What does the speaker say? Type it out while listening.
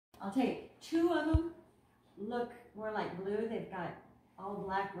I'll tell you, two of them look more like blue. They've got all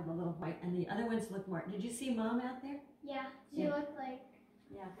black with a little white, and the other ones look more. Did you see Mom out there? Yeah, she looked like.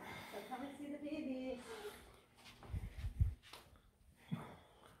 Yeah. So come and see the babies.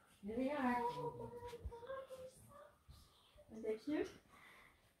 Here they are. Are they cute?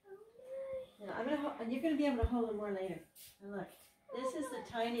 Yeah, you're gonna be able to hold them more later. And look, this is the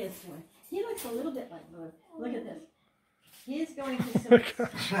tiniest one. He looks a little bit like Blue. Look at this. He's going to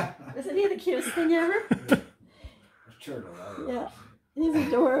isn't he the cutest thing ever? Turtle. Yeah, he's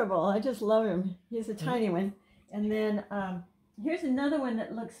adorable. I just love him. He's a tiny one. And then here's another one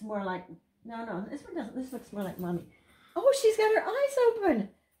that looks more like, no, this one doesn't. This looks more like Mommy. Oh, she's got her eyes open.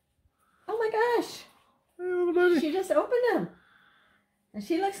 Oh my gosh. She just opened them. And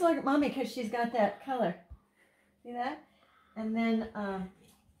she looks like Mommy because she's got that color. See that? And then,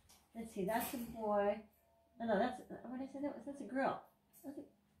 let's see, that's a boy. Oh, no, that's, what did I say that was? That's a girl. That's a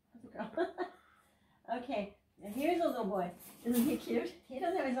girl. Okay, and here's a little boy. Isn't he cute? He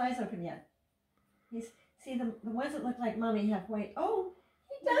doesn't have his eyes open yet. See, the ones that look like Mommy have white. Oh,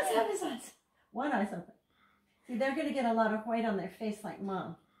 he does have his eyes. One eye's open. See, they're going to get a lot of white on their face like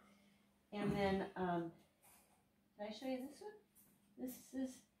Mom. And then, did I show you this one?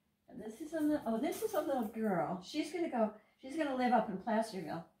 This is a little girl. She's gonna live up in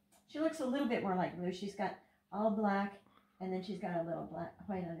Placerville. She looks a little bit more like Blue. She's got all black, and then she's got a little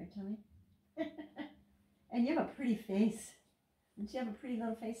white on her tummy. And you have a pretty face. Don't you have a pretty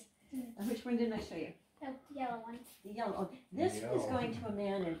little face? Which one didn't I show you? The yellow one. The yellow. Oh, this is going to a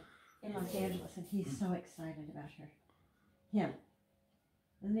man in Los Angeles, and he's so excited about him.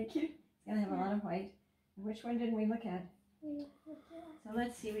 Isn't it cute? He's gonna have a lot of white. Which one didn't we look at? So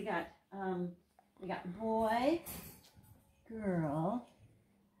let's see. We got boy, girl,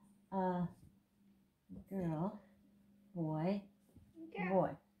 boy.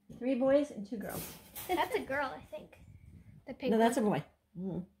 3 boys and 2 girls. That's a girl, I think. The pink. No, that's a boy.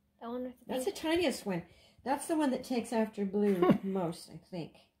 Mm-hmm. The one with the That's the tiniest one. That's the one that takes after Blue most, I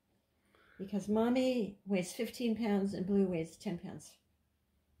think, because Mommy weighs 15 pounds and Blue weighs 10 pounds.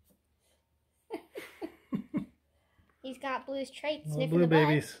 He's got Blue's traits. All Sniffing blue the butt.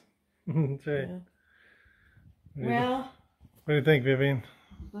 babies. That's right. Yeah. Well, what do you think, Vivian?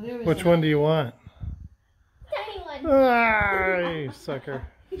 Blue is Which one do you want? Tiny one. Ah, you sucker.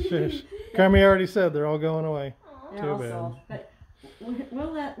 Shush. Carmi already said they're all going away. Aww. They're Too all bad. sold. But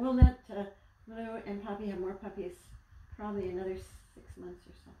we'll let Blue and Poppy have more puppies, probably another 6 months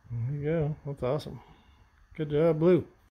or so. There you go. That's awesome. Good job, Blue.